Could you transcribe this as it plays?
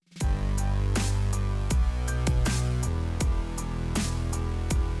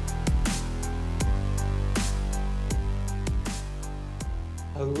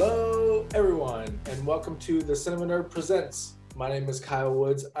welcome to the Cinema Nerd Presents. My name is Kyle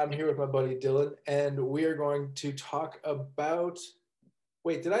Woods. I'm here with my buddy Dylan, and we are going to talk about...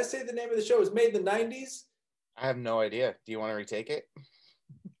 Wait, did I say the name of the show? It was made in the 90s? I have no idea. Do you want to retake it?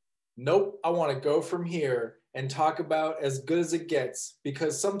 Nope. I want to go from here and talk about As Good as It Gets,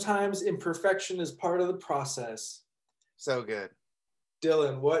 because sometimes imperfection is part of the process. So good.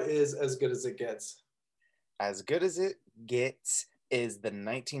 Dylan, what is As Good as It Gets? As Good as It Gets is the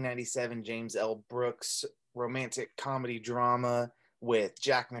 1997 James L. Brooks romantic comedy drama with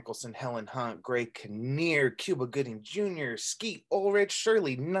Jack Nicholson, Helen Hunt, Greg Kinnear, Cuba Gooding Jr., Skeet Ulrich,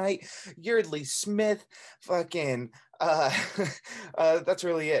 Shirley Knight, Yeardley Smith, that's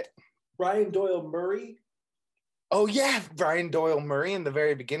really it. Brian Doyle Murray? Oh yeah, Brian Doyle Murray in the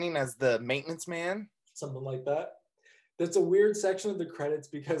very beginning as the maintenance man. Something like that. That's a weird section of the credits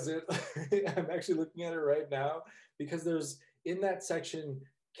because I'm actually looking at it right now, because there's in that section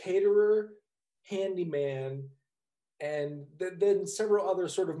caterer, handyman, and then several other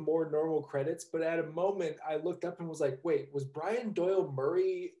sort of more normal credits. But at a moment I looked up and was like, wait, was Brian Doyle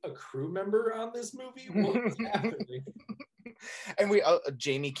Murray a crew member on this movie? What was happening? And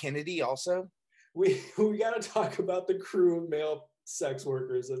Jamie Kennedy also. We got to talk about the crew of male sex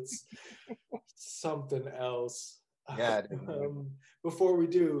workers. It's something else. Yeah. Before we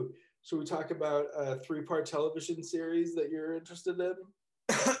do, should we talk about a 3-part television series that you're interested in?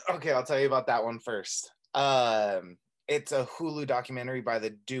 Okay, I'll tell you about that one first. It's a Hulu documentary by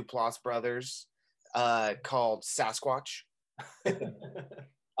the Duplass brothers called Sasquatch.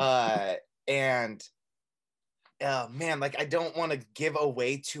 And man, like, I don't want to give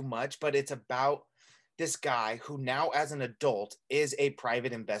away too much, but it's about this guy who now as an adult is a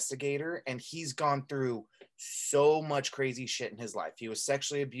private investigator, and he's gone through so much crazy shit in his life. He was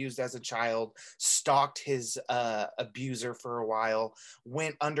sexually abused as a child, stalked his abuser for a while,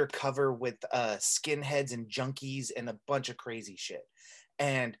 went undercover with skinheads and junkies and a bunch of crazy shit.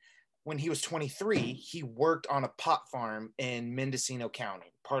 And when he was 23, he worked on a pot farm in Mendocino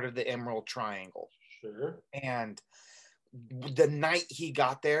County, part of the Emerald Triangle. Sure. And the night he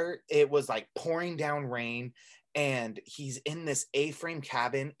got there, it was like pouring down rain, and he's in this A-frame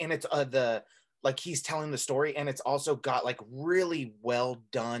cabin, and it's he's telling the story, and it's also got like really well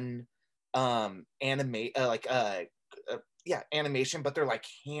done animation, but they're like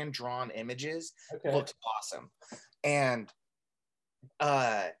hand-drawn images. Okay. Looks awesome. And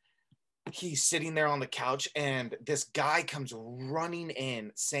he's sitting there on the couch, and this guy comes running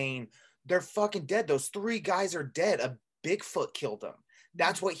in saying, they're fucking dead. Those 3 guys are dead. A Bigfoot killed them.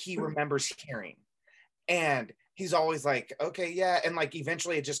 That's what he remembers hearing. And he's always like, okay, yeah. And like,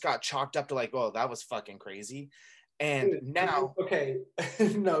 eventually it just got chalked up to like, oh, that was fucking crazy. And now... Okay.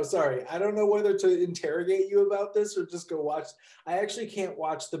 No, sorry. I don't know whether to interrogate you about this or just go watch. I actually can't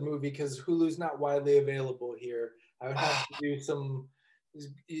watch the movie because Hulu's not widely available here. I would have to do some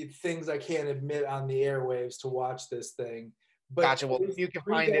things I can't admit on the airwaves to watch this thing. But gotcha. Well, you can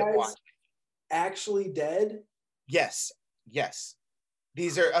find it. Watch. Actually dead? Yes.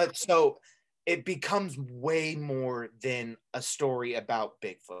 These are so it becomes way more than a story about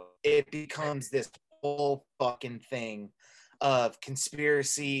Bigfoot. It becomes this whole fucking thing of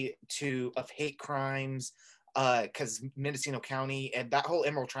conspiracy of hate crimes, because Mendocino County and that whole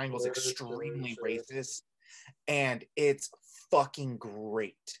Emerald Triangle is extremely racist, and it's fucking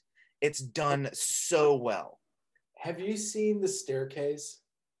great. It's done so well. Have you seen The Staircase?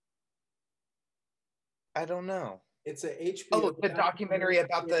 I don't know. It's a HBO. Oh, the documentary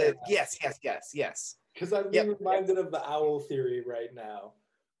about the... Yes. Because I'm being reminded of the owl theory right now.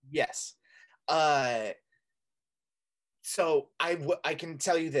 Yes. So I can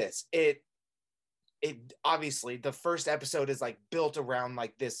tell you this. It obviously, the first episode is like built around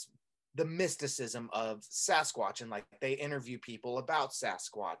like the mysticism of Sasquatch, and like they interview people about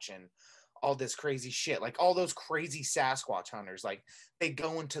Sasquatch and all this crazy shit, like all those crazy Sasquatch hunters, like they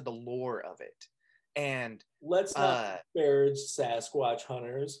go into the lore of it. And let's not disparage Sasquatch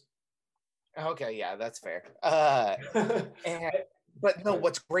hunters. Okay, yeah, that's fair. But no,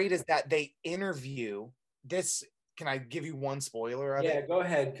 what's great is that they interview this. Can I give you one spoiler of it? Yeah, go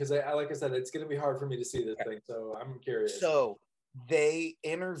ahead, because like I said, it's going to be hard for me to see this thing, so I'm curious. So they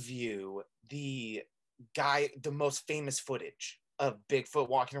interview the guy, the most famous footage of Bigfoot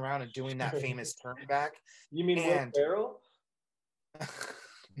walking around and doing that famous turn back. You mean Will Ferrell?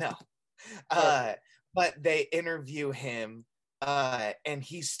 No. But they interview him, and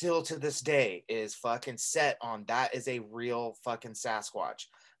he still to this day is fucking set on that is a real fucking Sasquatch.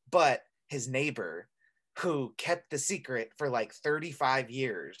 But his neighbor, who kept the secret for like 35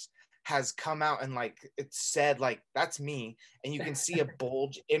 years, has come out and like it said like that's me, and you can see a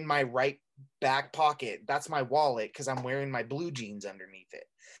bulge in my right back pocket. That's my wallet because I'm wearing my blue jeans underneath it.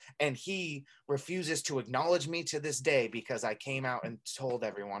 And he refuses to acknowledge me to this day because I came out and told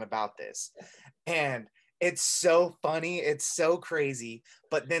everyone about this. And it's so funny, it's so crazy.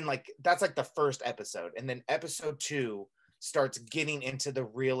 But then like that's like the first episode, and then episode 2 starts getting into the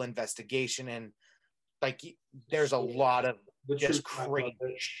real investigation, and like there's a lot of just crazy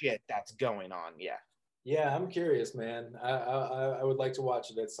shit that's going on. Yeah, I'm curious, man. I would like to watch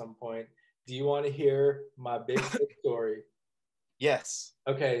it at some point. Do you want to hear my Bigfoot story? Yes.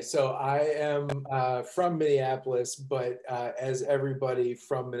 Okay, so I am from Minneapolis, but as everybody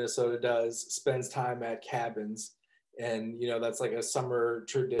from Minnesota does, spends time at cabins. And, you know, that's like a summer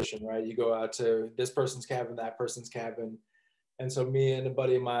tradition, right? You go out to this person's cabin, that person's cabin. And so me and a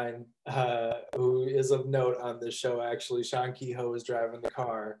buddy of mine, who is of note on this show, actually, Sean Kehoe, was driving the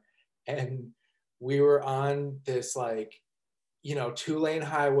car. And we were on this like, you know, 2-lane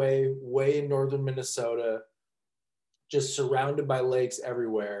highway way in northern Minnesota, just surrounded by lakes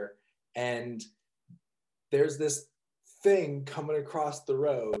everywhere. And there's this thing coming across the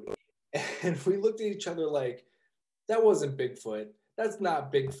road. And we looked at each other like, that wasn't Bigfoot. That's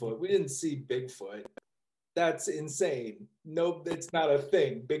not Bigfoot. We didn't see Bigfoot. That's insane. Nope, it's not a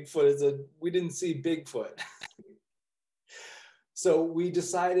thing. Bigfoot is we didn't see Bigfoot. So we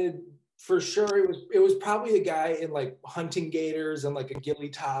decided for sure it was probably a guy in like hunting gaiters and like a ghillie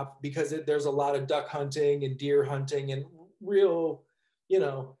top, because there's a lot of duck hunting and deer hunting and real, you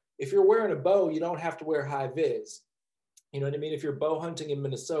know, if you're wearing a bow, you don't have to wear high vis. You know what I mean? If you're bow hunting in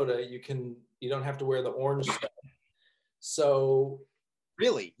Minnesota, you don't have to wear the orange stuff. So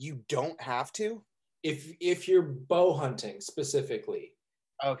really, you don't have to? If you're bow hunting specifically.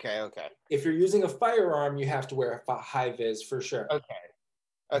 Okay. If you're using a firearm, you have to wear a high vis for sure. Okay.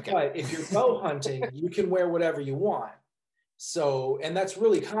 But if you're bow hunting, you can wear whatever you want. So, and that's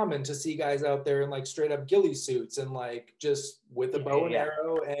really common to see guys out there in like straight up ghillie suits and like just with a bow and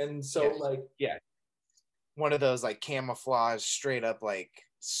arrow. And so one of those like camouflage straight up like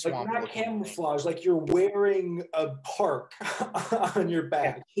swamp like not camouflage, like you're wearing a park on your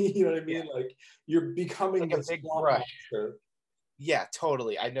back. You know what I mean? Like you're becoming like a big brush. Monster. Yeah,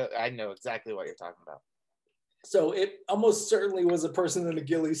 totally. I know exactly what you're talking about. So it almost certainly was a person in a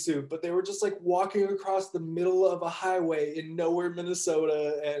ghillie suit, but they were just like walking across the middle of a highway in nowhere,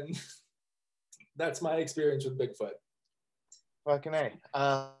 Minnesota. And that's my experience with Bigfoot. Fucking A.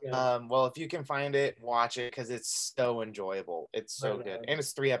 Well, if you can find it, watch it because it's so enjoyable. It's so good. And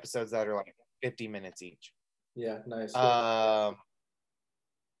it's 3 episodes that are like 50 minutes each. Yeah, nice.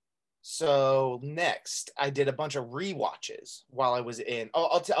 So next, I did a bunch of rewatches while I was in.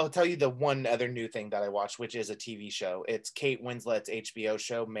 I'll tell you the one other new thing that I watched, which is a TV show. It's Kate Winslet's HBO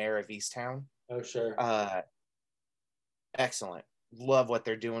show, Mayor of Easttown. Oh, sure. Excellent. Love what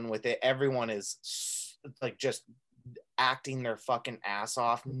they're doing with it. Everyone is like just acting their fucking ass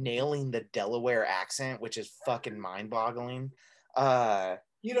off, nailing the Delaware accent, which is fucking mind-boggling.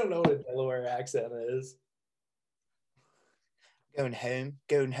 You don't know what a Delaware accent is. Going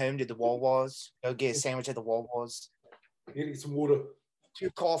home to the Wawas. Go get a sandwich at the Wawas. Getting some water. 2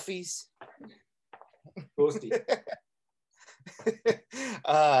 coffees. Toasty.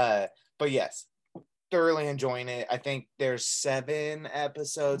 But yes, thoroughly enjoying it. I think there's 7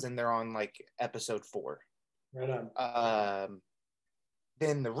 episodes and they're on like episode 4. Right on.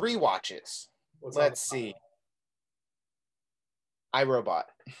 Then the rewatches. Let's see. iRobot.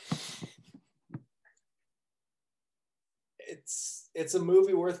 It's a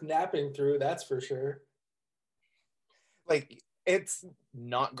movie worth napping through, that's for sure. Like, it's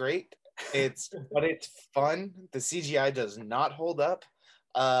not great. But it's fun. The CGI does not hold up.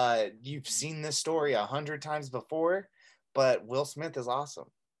 You've seen this story 100 times before, but Will Smith is awesome.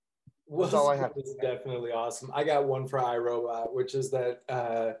 That's all I have. Is definitely awesome. I got one for iRobot, which is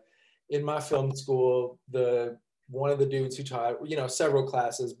that in my film school, one of the dudes who taught, several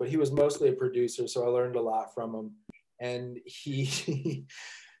classes, but he was mostly a producer, so I learned a lot from him. And he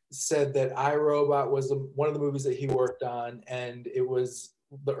said that iRobot was one of the movies that he worked on, and it was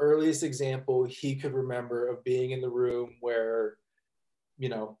the earliest example he could remember of being in the room where,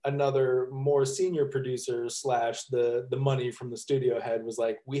 another more senior producer / the money from the studio head was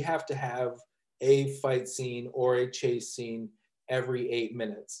like, we have to have a fight scene or a chase scene every 8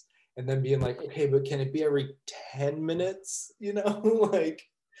 minutes. And then being like, okay, but can it be every 10 minutes? Like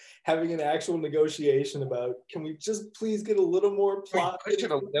having an actual negotiation about, can we just please get a little more plot? Push it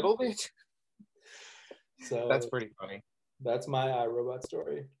a little bit. So that's pretty funny. That's my iRobot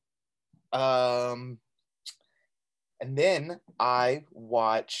story. And then I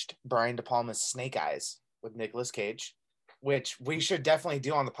watched Brian De Palma's Snake Eyes with Nicolas Cage, which we should definitely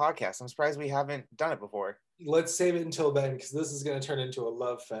do on the podcast. I'm surprised we haven't done it before. Let's save it until then because this is going to turn into a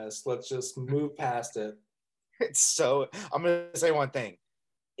love fest. Let's just move past it. It's so, I'm going to say one thing.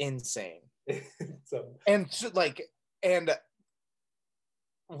 Insane. And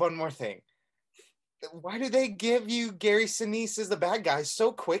one more thing. Why do they give you Gary Sinise as the bad guy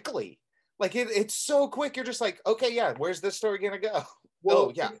so quickly? Like it's so quick. You're just like, okay, yeah, where's this story gonna go? Well,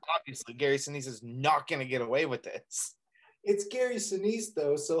 oh yeah, obviously Gary Sinise is not gonna get away with this. It's Gary Sinise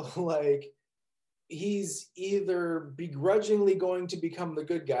though, so like he's either begrudgingly going to become the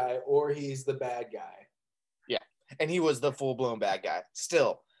good guy or he's the bad guy. Yeah, and he was the full-blown bad guy.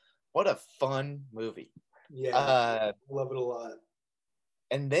 Still, what a fun movie. Yeah, I love it a lot.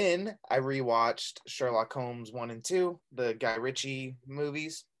 And then I rewatched Sherlock Holmes 1 and 2, the Guy Ritchie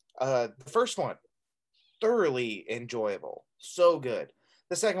movies. The first one, thoroughly enjoyable. So good.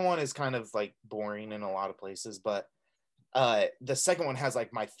 The second one is kind of like boring in a lot of places, but the second one has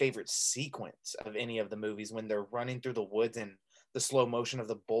like my favorite sequence of any of the movies when they're running through the woods and the slow motion of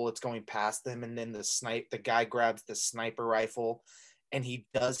the bullets going past them, and then the guy grabs the sniper rifle and he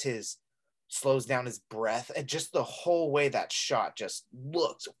slows down his breath, and just the whole way that shot just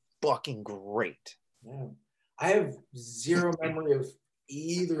looks fucking great. Yeah. I have zero memory of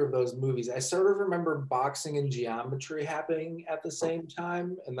either of those movies. I sort of remember Boxing and Geometry happening at the same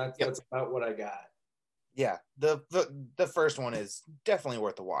time, and that's about what I got. Yeah, the first one is definitely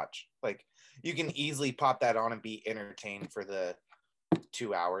worth a watch. Like you can easily pop that on and be entertained for the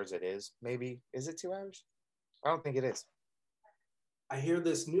 2 hours it is. Maybe is it 2 hours? I don't think it is. I hear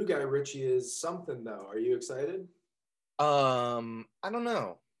this new Guy Ritchie is something though. Are you excited? I don't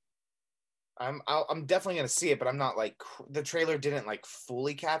know. I'm definitely gonna see it, but I'm not like the trailer didn't like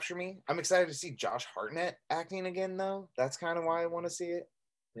fully capture me. I'm excited to see Josh Hartnett acting again though. That's kind of why I want to see it.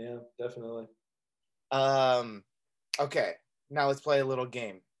 Yeah, definitely. Okay, now let's play a little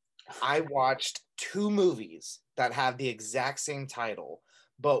game. I watched 2 movies that have the exact same title,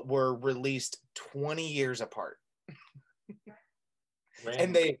 but were released 20 years apart.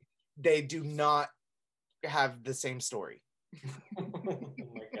 And they do not have the same story. Oh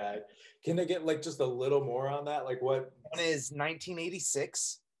my god. Can I get like just a little more on that? Like what? One is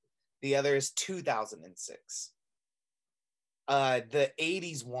 1986, the other is 2006. The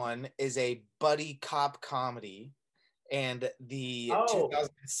 80s one is a buddy cop comedy, and the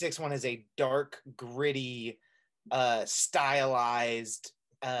 2006 one is a dark, gritty, stylized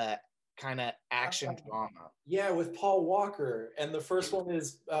kind of action drama. Yeah, with Paul Walker, and the first one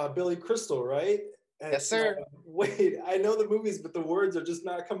is Billy Crystal, right? And, yes, sir. Wait, I know the movies, but the words are just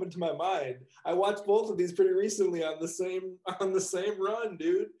not coming to my mind. I watched both of these pretty recently on the same run,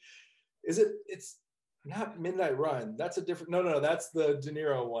 dude. It's not Midnight Run. That's a different. No, that's the De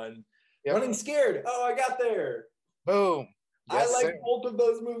Niro one. Yep. Running Scared. Oh, I got there. Boom. Yes, I like both of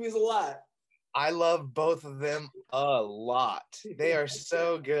those movies a lot. I love both of them a lot. They are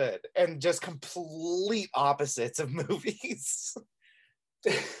so good and just complete opposites of movies.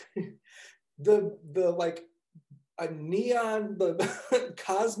 the like a neon, the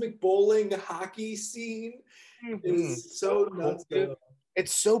cosmic bowling hockey scene is so nuts.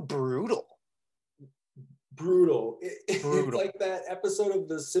 It's so brutal. It's like that episode of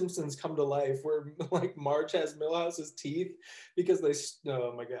The Simpsons come to life where like Marge has Milhouse's teeth because they.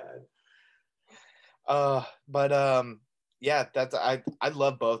 Oh my god. Yeah, that's I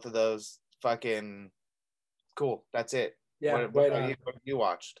love both of those. Fucking cool. That's it. Yeah, what you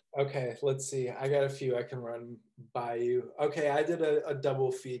watched? Okay, let's see. I got a few I can run by you. Okay, I did a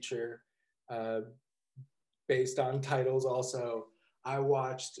double feature based on titles also. I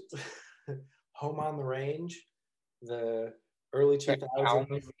watched Home on the Range, the early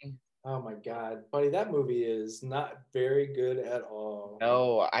 2000s. Oh my god, buddy, that movie is not very good at all.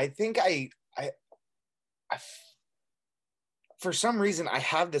 No, I think I for some reason I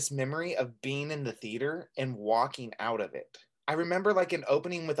have this memory of being in the theater and walking out of it. I remember like an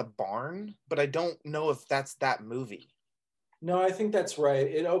opening with a barn, but I don't know if that's that movie. No, I think that's right.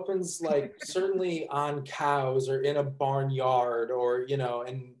 It opens like certainly on cows or in a barnyard, or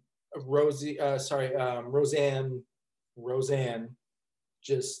and Roseanne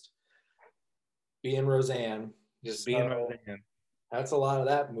just being Roseanne. Just being Roseanne. That's a lot of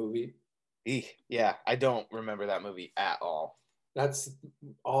that movie. Yeah, I don't remember that movie at all. That's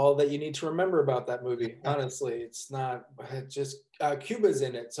all that you need to remember about that movie. Honestly, it's not just Cuba's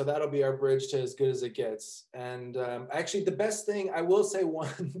in it, so that'll be our bridge to As Good as It Gets. And actually, the best thing I will say,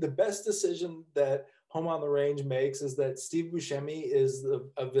 the best decision that Home on the Range makes is that Steve Buscemi is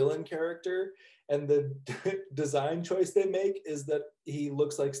a villain character, and the design choice they make is that he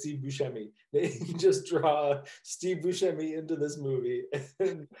looks like Steve Buscemi. They just draw Steve Buscemi into this movie,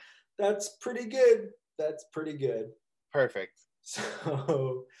 and that's pretty good. That's pretty good. Perfect.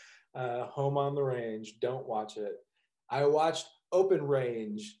 So, Home on the Range, don't watch it. I watched Open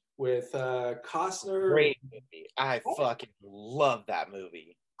Range with Costner. Great movie. I fucking love that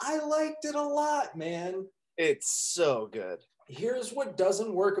movie. I liked it a lot, man. It's so good. Here's what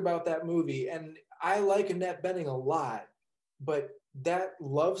doesn't work about that movie, and I like Annette Bening a lot, but that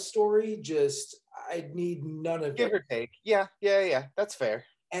love story just, I need none of Give it. or take. Yeah, yeah, yeah. That's fair.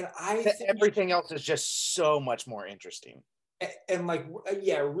 And I think Everything else is just so much more interesting. and like,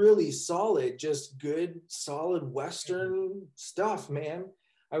 yeah, really solid, just good, solid Western stuff, man.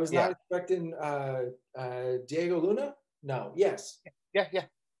 I was not expecting Diego Luna. No, yes, Yeah, yeah.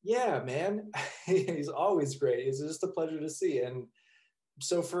 yeah, man. He's always great. It's just a pleasure to see. And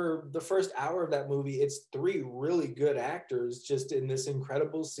so for the first hour of that movie, it's three really good actors just in this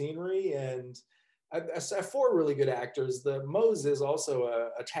incredible scenery, and four really good actors. The Mose is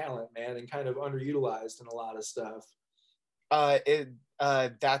also a talent, man, and kind of underutilized in a lot of stuff.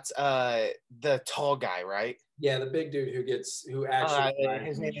 That's the tall guy, right? Yeah, the big dude who actually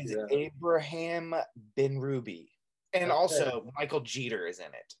His name is Abraham Ben Ruby, and also Michael Jeter is in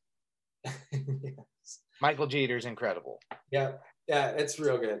it. Yes. Michael Jeter's incredible. Yeah, yeah, it's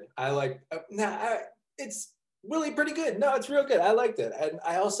real good. I like. It's really pretty good. No, it's real good. I liked it, and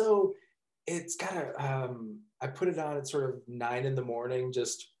I also, it's got a. I put it on at sort of 9 a.m,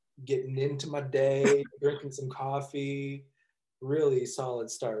 just getting into my day, drinking some coffee. Really solid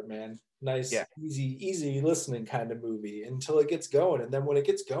start, man. Nice, Yeah. easy listening kind of movie until it gets going, and then when it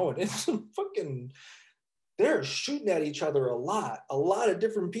gets going, it's fucking. They're shooting at each other a lot. A lot of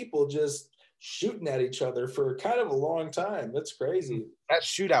different people just shooting at each other for kind of a long time. That's crazy. That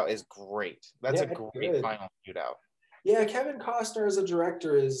shootout is great. That's Yeah, a great final shootout. Yeah, Kevin Costner as a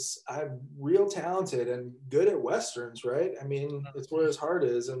director is real talented and good at westerns, right? I mean, it's where his heart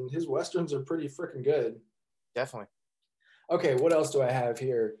is, and his westerns are pretty freaking good. Definitely. Okay, what else do I have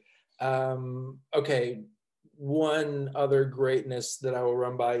here? Okay, one other greatness that I will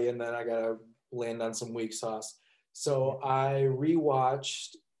run by you, and then I gotta land on some weak sauce. So I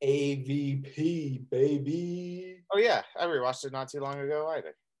rewatched AVP, baby. Oh yeah, I rewatched it not too long ago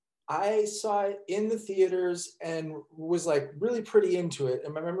either. I saw it in the theaters and was like really pretty into it.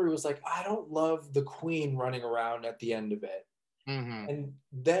 And my memory was like, I don't love the Queen running around at the end of it. Mm-hmm. And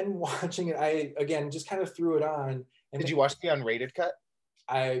then watching it, I again just kind of threw it on. And did you watch the unrated cut?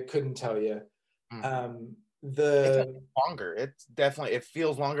 I couldn't tell you. Mm-hmm. It's longer. It's definitely, it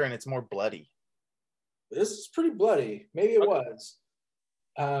feels longer and it's more bloody. This is pretty bloody. Maybe it was.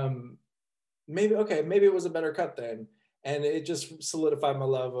 Maybe it was a better cut then. And it just solidified my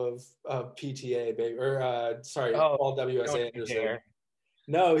love of PTA, baby. Or Paul W.S. Anderson.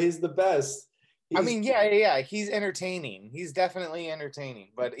 No, he's the best. I mean, yeah. He's entertaining. He's definitely entertaining,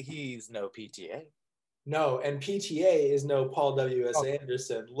 but he's no PTA. No, and PTA is no Paul W.S.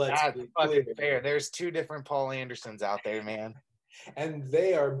 Anderson. Let's be clear. Fair. There's two different Paul Andersons out there, man. And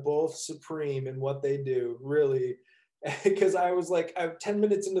they are both supreme in what they do, really. Because I was like, I'm 10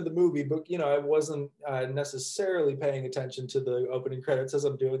 minutes into the movie, but I wasn't necessarily paying attention to the opening credits as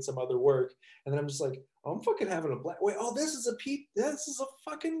I'm doing some other work. And then I'm just like, oh, I'm fucking having a blast. Wait, this is a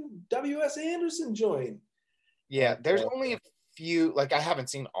fucking W.S. Anderson joint. Yeah, there's only a few, like I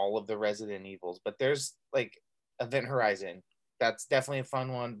haven't seen all of the Resident Evils, but there's like Event Horizon. That's definitely a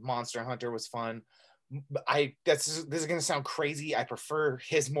fun one. Monster Hunter was fun. This is gonna sound crazy. I prefer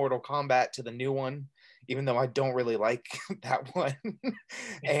his Mortal Kombat to the new one, even though I don't really like that one.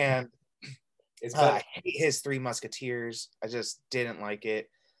 And I hate his Three Musketeers. I just didn't like it.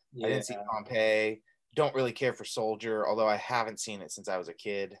 Yeah. I didn't see Pompeii. Don't really care for Soldier, although I haven't seen it since I was a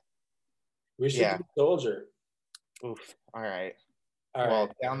kid. We should do Soldier. Oof. All right.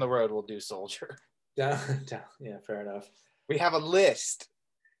 Well, down the road we'll do Soldier. Down. Yeah, fair enough. We have a list.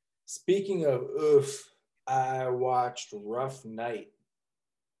 Speaking of oof, I watched Rough Night.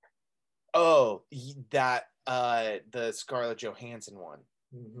 Oh, that the Scarlett Johansson one.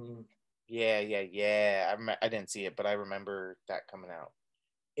 Mm-hmm. Yeah. I didn't see it, but I remember that coming out.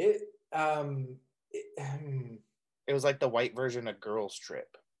 It was like the white version of Girls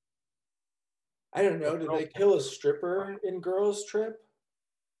Trip. I don't know. Did they kill a stripper in Girls Trip?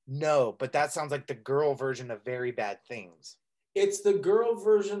 No, but that sounds like the girl version of Very Bad Things. It's the girl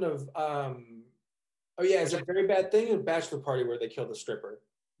version of is it Very Bad Thing or Bachelor Party where they kill the stripper?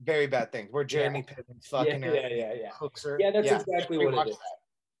 Very Bad Things, where Jeremy Piven's fucking her. Yeah. Hooks her. Yeah, that's exactly what it is.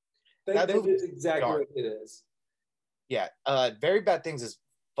 That That movie is is exactly dark. what it is. Yeah, Very Bad Things is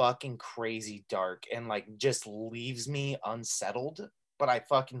fucking crazy dark and like just leaves me unsettled. But I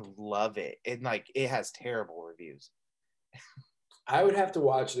fucking love it. And like it has terrible reviews. I would have to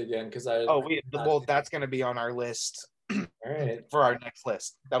watch it again because I Oh, not seen that's gonna be on our list it. All right, for our next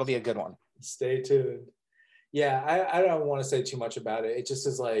list. That'll be a good one. stay tuned. Yeah, I don't want to say too much about it. It just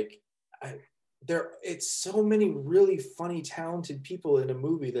is like I, it's so many really funny, talented people in a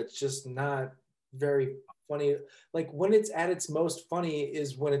movie that's just not very funny. Like when it's at its most funny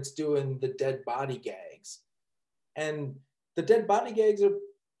is when it's doing the dead body gags. And the dead body gags are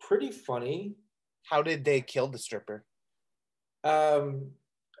pretty funny. How did they kill the stripper? Um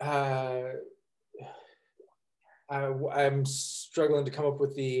uh I'm struggling to come up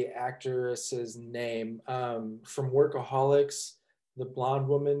with the actress's name from Workaholics, the blonde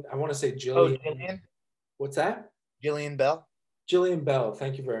woman. I want to say Oh, Jillian. Jillian? What's that? Jillian Bell? Jillian Bell.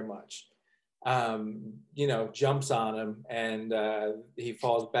 Thank you very much. Jumps on him and he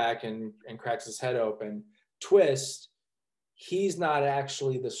falls back and cracks his head open. Twist, he's not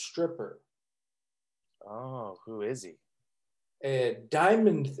actually the stripper. Oh, who is he?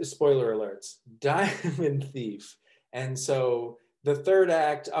 Spoiler alerts, diamond thief. And so the third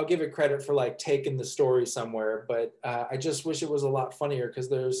act, I'll give it credit for like taking the story somewhere, but I just wish it was a lot funnier because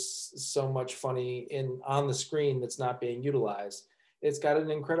there's so much funny on the screen that's not being utilized. It's got an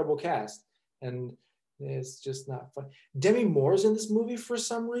incredible cast and it's just not fun. Demi Moore's in this movie for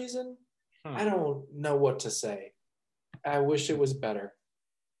some reason. I don't know what to say. I wish it was better.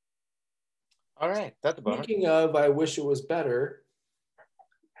 All right, that's a bummer. Speaking of, I wish it was better.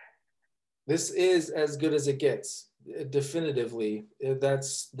 This is as good as it gets, definitively.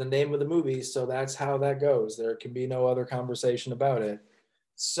 That's the name of the movie, so that's how that goes. There can be no other conversation about it.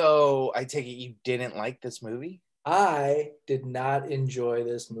 So I take it you didn't like this movie? I did not enjoy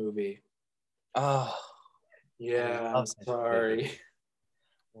this movie. Oh, Yeah, I I'm love this movie. sorry.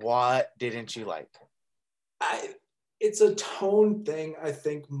 What didn't you like? I it's a tone thing, I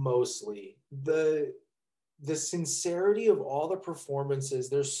think mostly. The sincerity of all the performances.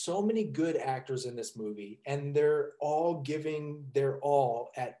 There's so many good actors in this movie, and they're all giving their all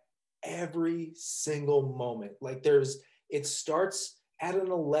at every single moment. Like it starts at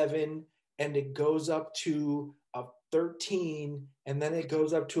an 11 and it goes up to a 13 and then it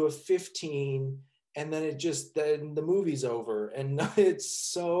goes up to a 15 and then the movie's over and it's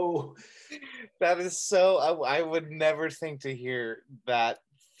so That is so. I would never think to hear that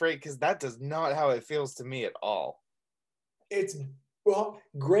phrase because that does not how it feels to me at all. it's well,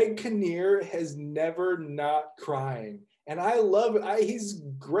 Greg Kinnear has never not crying, and I love it. He's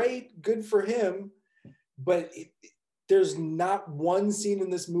great, good for him. But there's not one scene in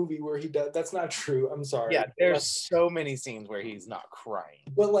this movie where he does. That's not true. I'm sorry. Yeah, there's so many scenes where he's not crying.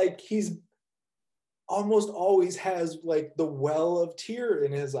 But like he's almost always has like the well of tear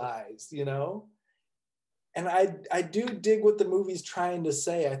in his eyes, And I do dig what the movie's trying to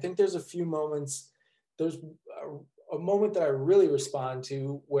say. I think there's a few moments. There's a moment that I really respond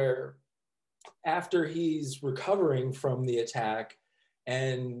to where after he's recovering from the attack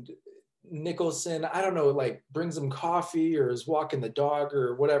and Nicholson, I don't know, like brings him coffee or is walking the dog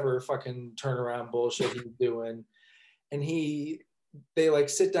or whatever fucking turnaround bullshit he's doing. And they like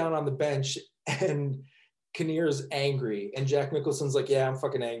sit down on the bench and Kinnear's angry. And Jack Nicholson's like, yeah, I'm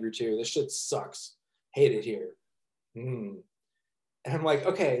fucking angry too. This shit sucks. Hate it here. And I'm like,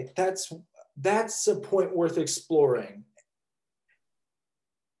 okay, that's a point worth exploring.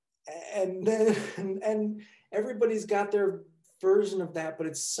 And then and everybody's got their version of that, but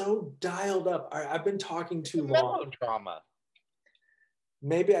it's so dialed up. I've been talking too long. Melodrama.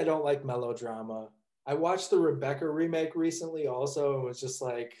 Maybe I don't like melodrama. I watched the Rebecca remake recently also and was just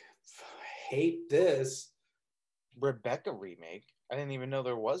like, hate this. Rebecca remake. I didn't even know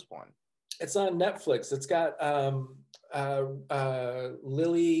there was one. It's on Netflix. It's got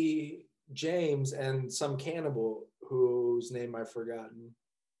Lily James and some cannibal whose name I've forgotten.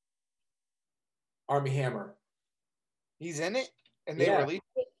 Army Hammer. He's in it, and Yeah. they released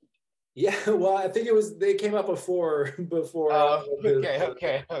it. Yeah, well, I think they came up before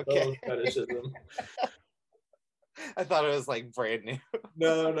Okay. fetishism. I thought it was like brand new.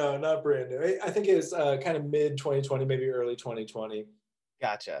 No, not brand new. I think it was kind of mid 2020, maybe early 2020.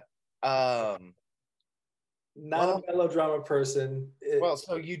 Gotcha. Not a melodrama person.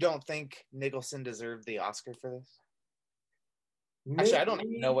 So you don't think Nicholson deserved the Oscar for this? Maybe, Actually, I don't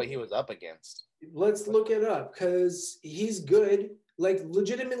even know what he was up against. Let's look it up because he's good. Like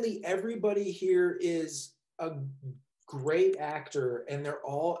legitimately, everybody here is a great actor, and they're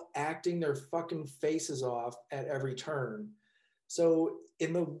all acting their fucking faces off at every turn. So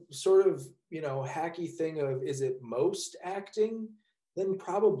in the sort of, hacky thing of, is it most acting? Then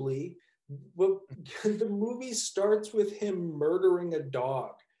probably. Well, the movie starts with him murdering a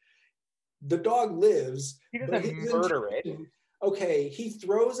dog. The dog lives, He but doesn't his murder it. intention, okay, he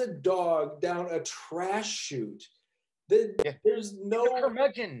throws a dog down a trash chute. Yeah. There's It's a no,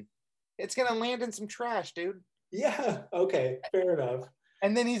 curmudgeon. It's gonna land in some trash, dude. yeah, okay, fair enough.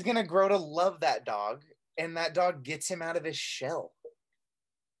 And then he's gonna grow to love that dog, and that dog gets him out of his shell.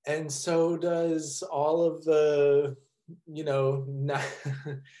 And so does all of the,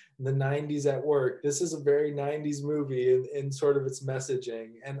 the 90s at work. This is a very 90s movie in sort of its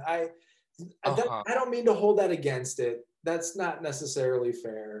messaging. And I don't mean to hold that against it. That's not necessarily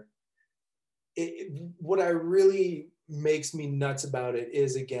fair. What I really makes me nuts about it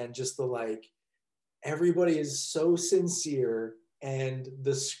is, again, just the like, everybody is so sincere and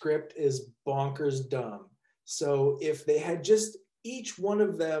the script is bonkers dumb. So if they had just each one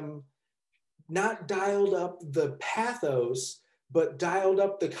of them not dialed up the pathos, but dialed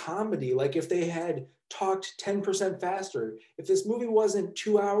up the comedy, like if they had talked 10% faster, if this movie wasn't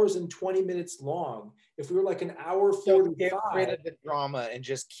 2 hours and 20 minutes long, if we were like an hour 45, get rid of the drama and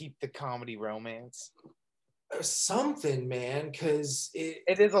just keep the comedy romance. something, man, because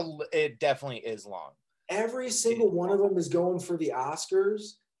it definitely is long. Every single one of them is going for the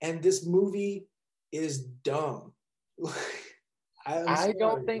Oscars, and this movie is dumb. I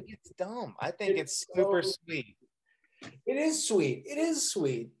don't think it's dumb. I think it's super sweet. It is sweet. It is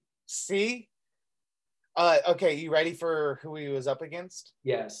sweet. See? Okay, you ready for who he was up against?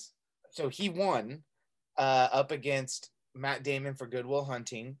 Yes. So he won up against Matt Damon for Good Will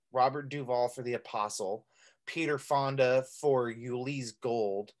Hunting, Robert Duvall for The Apostle, Peter Fonda for Ulysse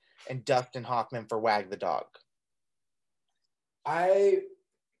Gold, and Dustin Hoffman for Wag the Dog. I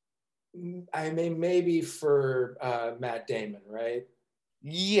mean, maybe for Matt Damon, right?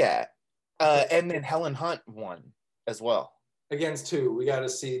 Yeah. And then Helen Hunt won as well. Against who? We got to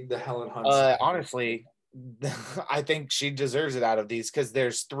see the Helen Hunt. Honestly, I think she deserves it out of these because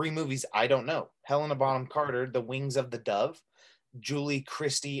there's 3 movies I don't know. Helena Bonham Carter, The Wings of the Dove, Julie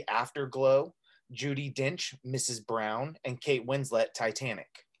Christie, Afterglow, Judi Dench, Mrs. Brown, and Kate Winslet,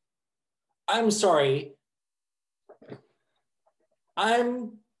 Titanic. I'm sorry.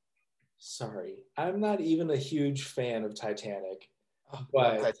 I'm not even a huge fan of Titanic.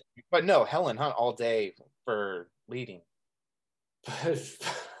 But no, Helen Hunt all day for leading. But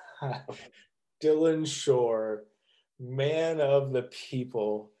Dylan Shore, man of the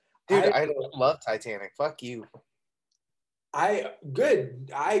people. Dude, I love Titanic. Fuck you.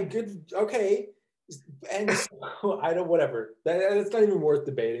 Good. Okay. And so, I don't, whatever. That's not even worth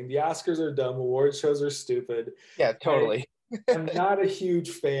debating. The Oscars are dumb. Award shows are stupid. Yeah, totally. I'm not a huge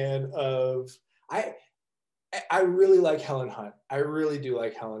fan of, I really like Helen Hunt. I really do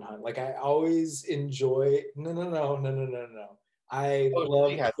like Helen Hunt. Like, I always enjoy, no. I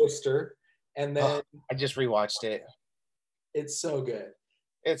love Twister. And then I just rewatched it. It's so good.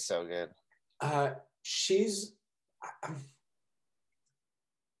 It's so good.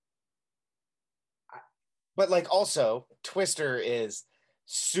 But like also, Twister is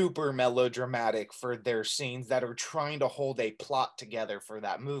super melodramatic for their scenes that are trying to hold a plot together for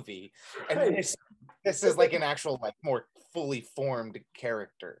that movie. And this is like an actual, like, more fully formed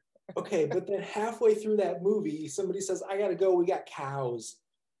character. Okay, but then halfway through that movie, somebody says, I gotta go, we got cows.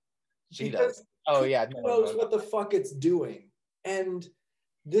 She does. Oh yeah. Who knows what the fuck it's doing? And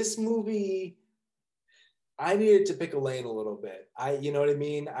this movie, I needed to pick a lane a little bit. You know what I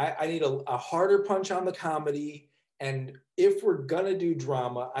mean? I need a harder punch on the comedy. And if we're gonna do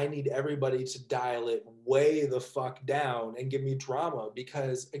drama, I need everybody to dial it way the fuck down and give me drama,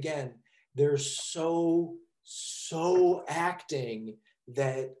 because again, they're so acting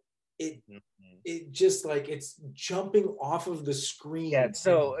that it just, like, it's jumping off of the screen. Yeah,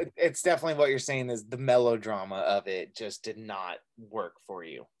 so it's definitely what you're saying is the melodrama of it just did not work for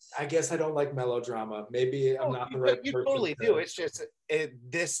you. I guess I don't like melodrama. Maybe I'm not the right person. You totally do. It's just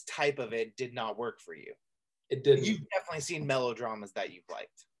this type of it did not work for you. It didn't. You've definitely seen melodramas that you've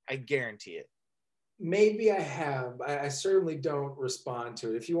liked. I guarantee it. Maybe I have. I certainly don't respond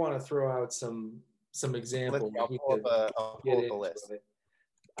to it. If you want to throw out some examples, I'll pull up a list.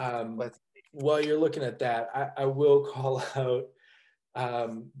 While you're looking at that, I will call out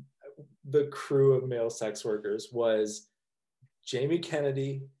the crew of male sex workers was Jamie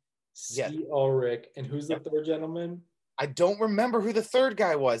Kennedy, C. Ulrich, and who's the third gentleman? I don't remember who the third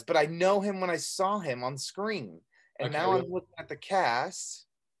guy was, but I know him when I saw him on screen. And now I'm looking at the cast.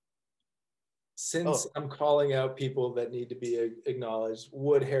 since Oh, I'm calling out people that need to be acknowledged,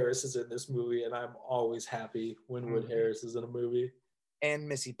 Wood Harris is in this movie, and I'm always happy when Wood mhm. Harris is in a movie. And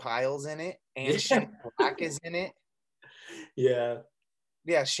Missy Pyle's in it, and Yeah, Shane Black is in it. yeah.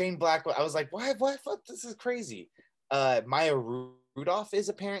 Yeah, Shane Black. I was like, what? This is crazy. Maya Rudolph is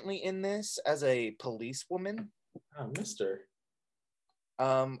apparently in this as a policewoman. Oh, Mister.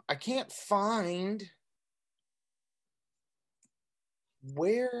 I can't find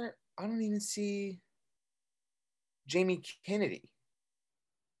where. I don't even see Jamie Kennedy.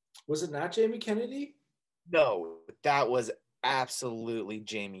 Was it not Jamie Kennedy? No, that was absolutely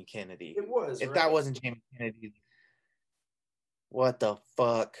Jamie Kennedy. It was, If right? that wasn't Jamie Kennedy, what the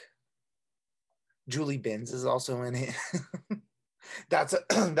fuck? Julie Benz is also in it. That's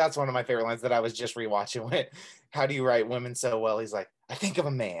that's one of my favorite lines that I was just rewatching. With how do you write women so well? He's like, I think of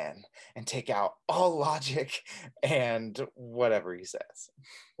a man and take out all logic and whatever he says.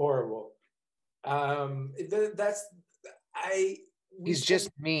 Horrible. That's I. We He's spent just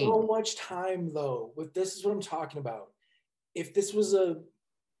so mean. much time though. With this is what I'm talking about. If this was a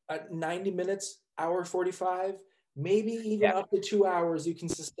 90 minutes, hour 45, maybe even Yeah, up to 2 hours, you can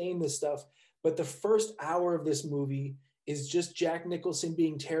sustain this stuff. But the first hour of this movie is just Jack Nicholson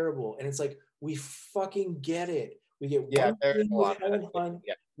being terrible. And it's like, we fucking get it. We get yeah. one There's scene a with lot of Helen that. Hunt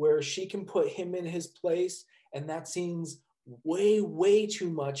Yeah, where she can put him in his place. And that scene's way, way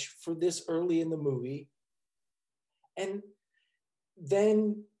too much for this early in the movie. And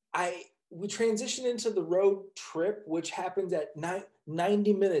then we transition into the road trip, which happens at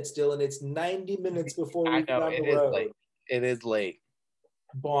 90 minutes, Dylan. It's 90 minutes before I we get know on the it is late. road. It is late.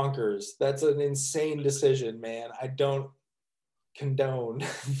 Bonkers. That's an insane decision, man. I don't condone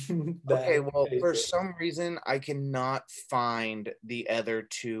that. Okay, Let's well, face for it. some reason, I cannot find the other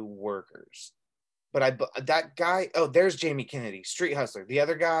two workers. But that guy, oh, there's Jamie Kennedy, Street Hustler. The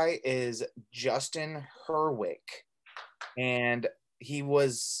other guy is Justin Herwick. And he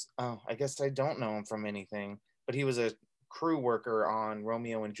was, oh, I guess I don't know him from anything, but he was a crew worker on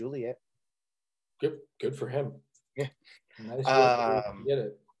Romeo and Juliet. Good for him. Yeah. Nice work. Um, Get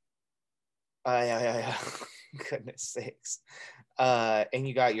it. yeah. Goodness sakes. And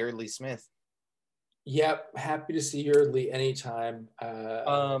you got Yeardley Smith. Yep. Happy to see Yardley anytime.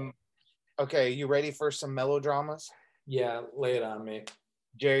 Okay, you ready for some melodramas? Yeah, lay it on me.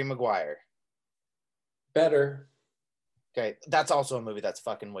 Jerry Maguire. Better. Okay, that's also a movie that's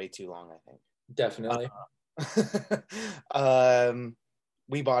fucking way too long, I Definitely. think.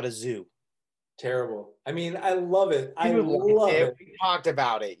 We Bought a Zoo. Terrible. I mean, I love it. I You liked love it. it. We talked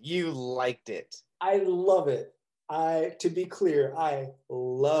about it. You liked it. I love it. To be clear, I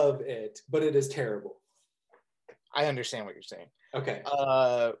love it, but it is terrible. I understand what you're saying. Okay.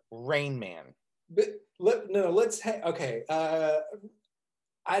 Rain Man. But okay.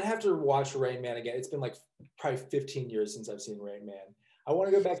 I'd have to watch Rain Man again. It's been like probably 15 years since I've seen Rain Man. I want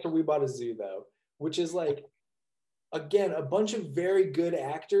to go back to We Bought a Zoo though, which is like, again, a bunch of very good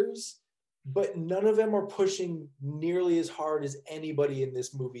actors, but none of them are pushing nearly as hard as anybody in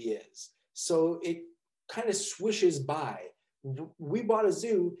this movie is. So it kind of swishes by. We Bought a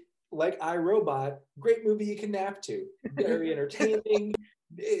Zoo, like iRobot, great movie you can nap to. Very entertaining.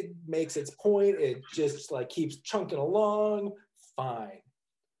 It makes its point. It just like keeps chunking along. Fine.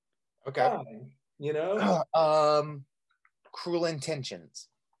 Okay. Fine. You know? Cruel Intentions.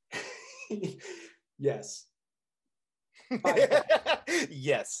 Yes.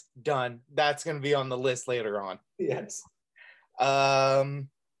 Yes, done. That's gonna be on the list later on. Yes. Baz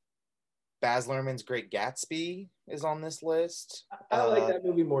Luhrmann's Great Gatsby is on this list. I like that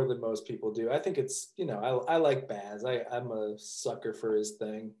movie more than most people do. I think it's, I like Baz. I'm a sucker for his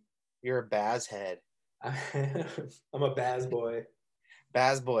thing. You're a Baz head. I'm a Baz boy.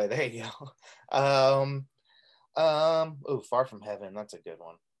 Baz boy, there you go. Far From Heaven, that's a good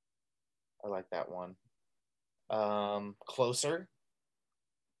one. I like that one. Closer.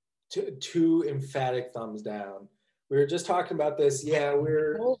 Two emphatic thumbs down. We were just talking about this. Yeah,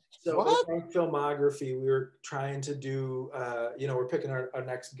 What? in filmography, we were trying to do, we're picking our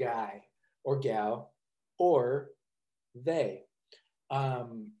next guy or gal or they.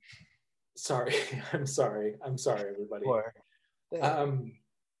 Sorry, I'm sorry, everybody. Or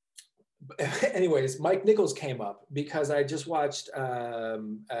Anyways, Mike Nichols came up because I just watched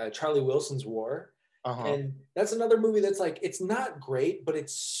Charlie Wilson's War. And that's another movie that's like, it's not great, but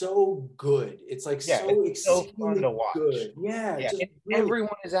it's so good. It's like so it's so fun exceedingly to watch. good. Yeah, just really, everyone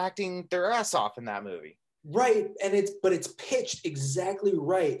is acting their ass off in that movie. right. And it's pitched exactly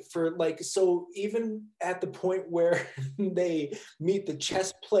right for like, so even at the point where they meet the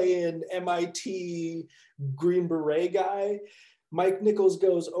chess playing MIT Green Beret guy, Mike Nichols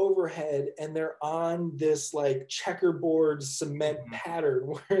goes overhead and they're on this like checkerboard cement Mhm. pattern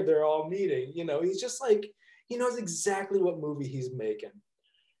where they're all meeting. You know, he's just like, he knows exactly what movie he's making.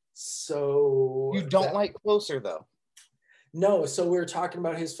 So You don't that, like Closer though. no, so we were talking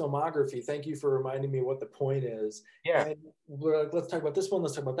about his filmography. Thank you for reminding me what the point is. Yeah. And we're like, let's talk about this one,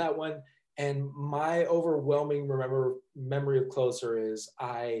 let's talk about that one. And my overwhelming memory of Closer is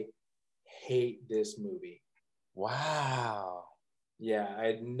I hate this movie. Wow. Yeah, I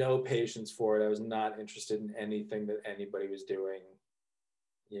had no patience for it. I was not interested in anything that anybody was doing.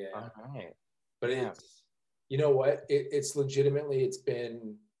 Yeah. All right. But Yeah. it's, you know what? It's legitimately, it's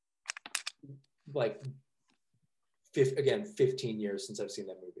been like, 15 years since I've seen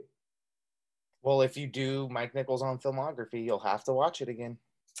that movie. Well, if you do Mike Nichols on filmography, you'll have to watch it again.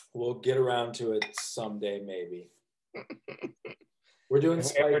 We'll get around to it someday, maybe. We're doing If we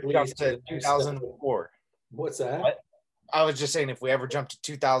Spike ever Lee. jump So to the next step, 2004. what's that? What? I was just saying, if we ever jump to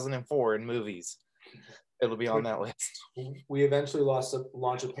 2004 in movies, it'll be on that list. We eventually launch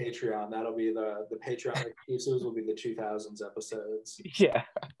a Patreon. That'll be the Patreon exclusives. Will be the 2000s episodes. Yeah.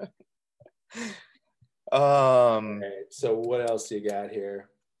 All right. So what else do you got here?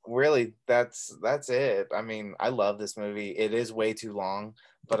 Really, that's it. I mean, I love this movie. It is way too long,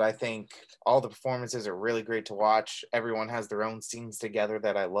 but I think all the performances are really great to watch. Everyone has their own scenes together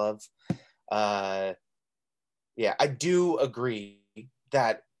that I love. Yeah, I do agree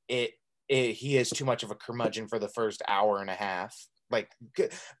that he is too much of a curmudgeon for the first hour and a half. Like,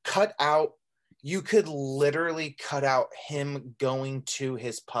 cut out. You could literally cut out him going to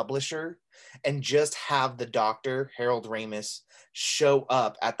his publisher and just have the doctor, Harold Ramis, show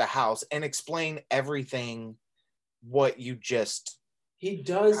up at the house and explain everything what you just. He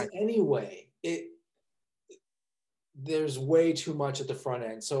does anyway. There's way too much at the front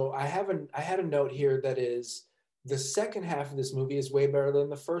end. So I had a note here that is the second half of this movie is way better than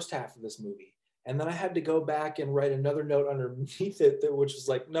the first half of this movie. And then I had to go back and write another note underneath it, which was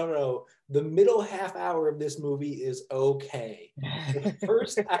like, no, the middle half hour of this movie is okay. The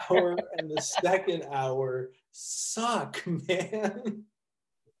first hour and the second hour suck, man.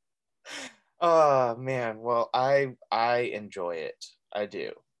 Oh man, well I enjoy it. I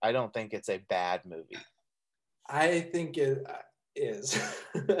do. I don't think it's a bad movie. I think it is.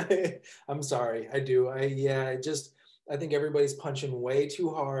 I'm sorry. I do. I think everybody's punching way too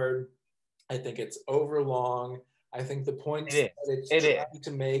hard. I think it's overlong. I think the points that it's It is. trying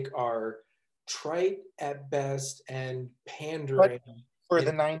to make are trite at best and But pandering for the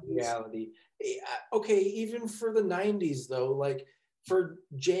in 90s, reality. Okay, even for the 90s though, like for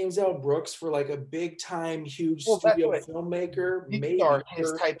James L. Brooks, for like a big time, huge well, that's studio what filmmaker, these maybe. are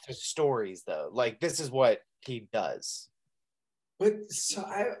his types of stories, though. Like this is what he does. But so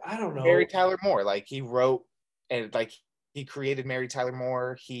I don't Mary know. Tyler Moore, like he wrote and like he created Mary Tyler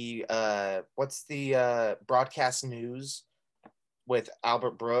Moore. He what's the broadcast news with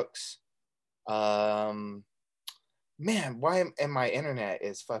Albert Brooks? Man, why am my internet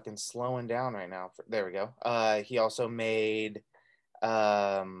is fucking slowing down right now? There we go. He also made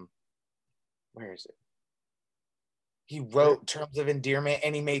where is it? He wrote Terms of Endearment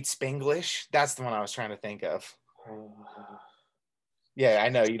and he made Spanglish. That's the one I was trying to think of. Yeah, I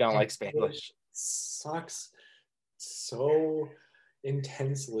know you don't like Spanglish. Sucks so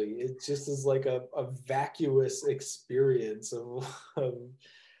intensely. It just is like a vacuous experience of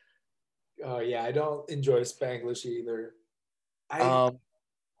oh yeah, I don't enjoy Spanglish either. I Um,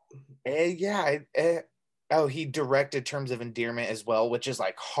 yeah. Oh, he directed Terms of Endearment as well, which is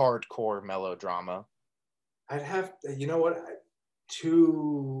like hardcore melodrama. I'd have you know what,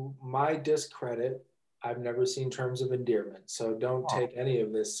 to my discredit, I've never seen Terms of Endearment, so don't Oh. take any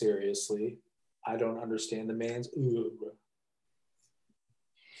of this seriously. I don't understand the man's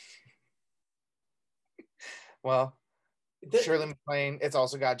Well, Shirley MacLaine. It's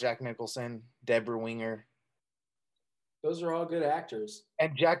also got Jack Nicholson, Deborah Winger. Those are all good actors.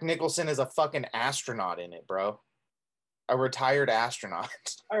 And Jack Nicholson is a fucking astronaut in it, bro. A retired astronaut.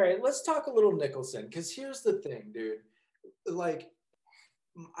 All right, let's talk a little Nicholson, because here's the thing, dude. Like,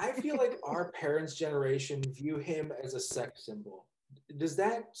 I feel like our parents' generation view him as a sex symbol. Does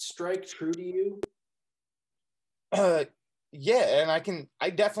that strike true to you? Yeah, and I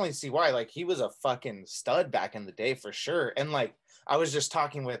definitely see why. Like he was a fucking stud back in the day for sure. And like I was just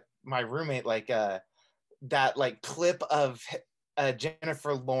talking with my roommate, like that like clip of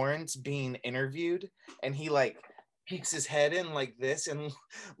Jennifer Lawrence being interviewed, and he like peeks his head in like this and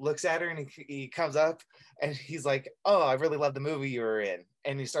looks at her, and he comes up and he's like, "Oh, I really love the movie you were in."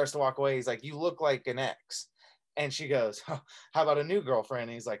 And he starts to walk away. He's like, "You look like an ex." And she goes, "How about a new girlfriend?"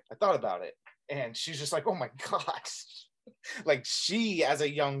 And he's like, "I thought about it." And she's just like, "Oh my god." Like she, as a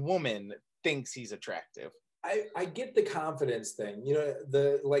young woman, thinks he's attractive. I get the confidence thing. You know,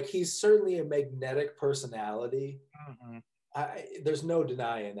 the like he's certainly a magnetic personality. Mm-hmm. There's no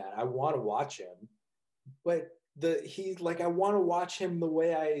denying that. I want to watch him, but he's like I want to watch him the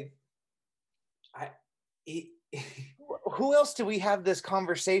way I he, Who else do we have this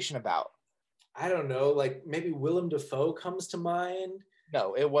conversation about? I don't know, like maybe Willem Dafoe comes to mind.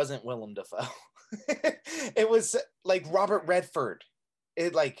 No, it wasn't Willem Dafoe. It was like Robert Redford.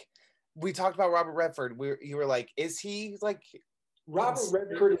 It like we talked about Robert Redford. You were like, is he like Robert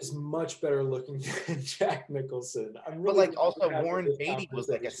Redford is much better looking than Jack Nicholson. I'm really but like also Warren Beatty was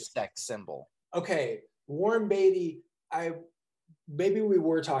like a conversation. sex symbol. Okay, Warren Beatty, maybe we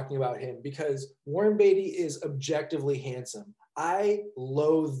were talking about him because Warren Beatty is objectively handsome. I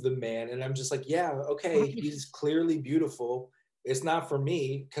loathe the man, and I'm just like, yeah, okay, he's clearly beautiful. It's not for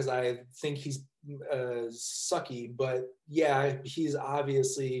me because I think he's sucky, but yeah, he's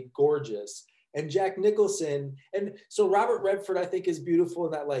obviously gorgeous. And Jack Nicholson, and so Robert Redford, I think, is beautiful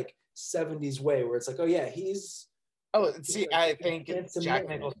in that like 70s way where it's like, oh yeah, he's See, I think Jack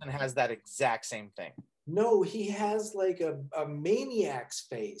Nicholson has that exact same thing. No, he has like a maniac's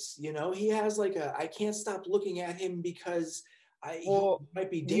face. You know, he has like I can't stop looking at him because he might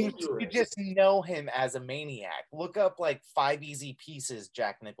be dangerous. You just know him as a maniac. Look up like 5 Easy Pieces,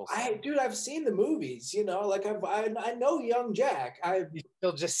 Jack Nicholson. Dude, I've seen the movies. You know, like I know young Jack. You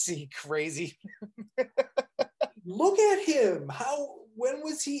still just see crazy. Look at him. When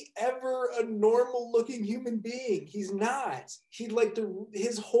was he ever a normal looking human being? He's not. He like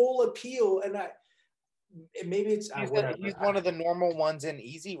his whole appeal, and maybe it's he's one of the normal ones in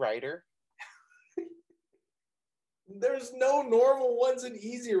Easy Rider. There's no normal ones in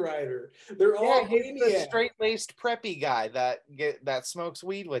Easy Rider. They're all he's the straight-laced preppy guy that smokes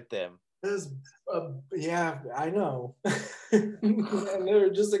weed with them. Yeah, I know. And they're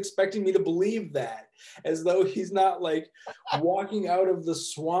just expecting me to believe that, as though he's not like walking out of the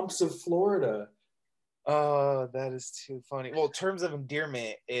swamps of Florida. Oh, that is too funny. Well, terms of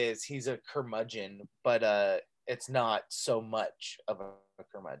endearment is he's a curmudgeon, but it's not so much of a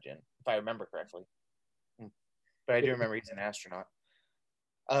curmudgeon, if I remember correctly. But I do remember he's an astronaut.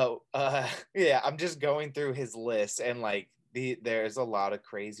 Oh, yeah, I'm just going through his list and like there's a lot of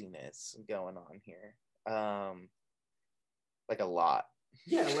craziness going on here. Like a lot.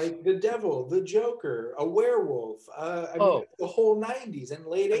 Yeah, like the devil, the Joker, a werewolf. I mean, the whole 90s and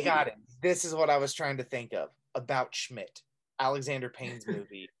late 80s. I got it. This is what I was trying to think of. About Schmidt, Alexander Payne's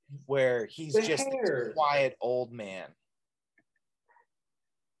movie, where he's just a quiet old man.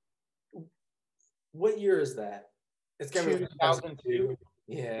 What year is that? It's got to be 2002.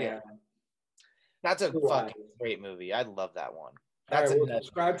 Yeah. That's a fucking great movie. I love that one. That's all right,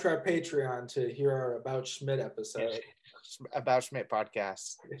 subscribe to our Patreon to hear our About Schmidt episode. About Schmidt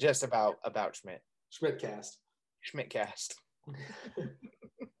podcast. Just about Schmidt. Schmidtcast. Schmidtcast.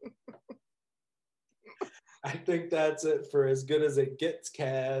 I think that's it for As Good as It Gets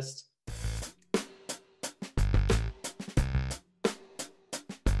cast.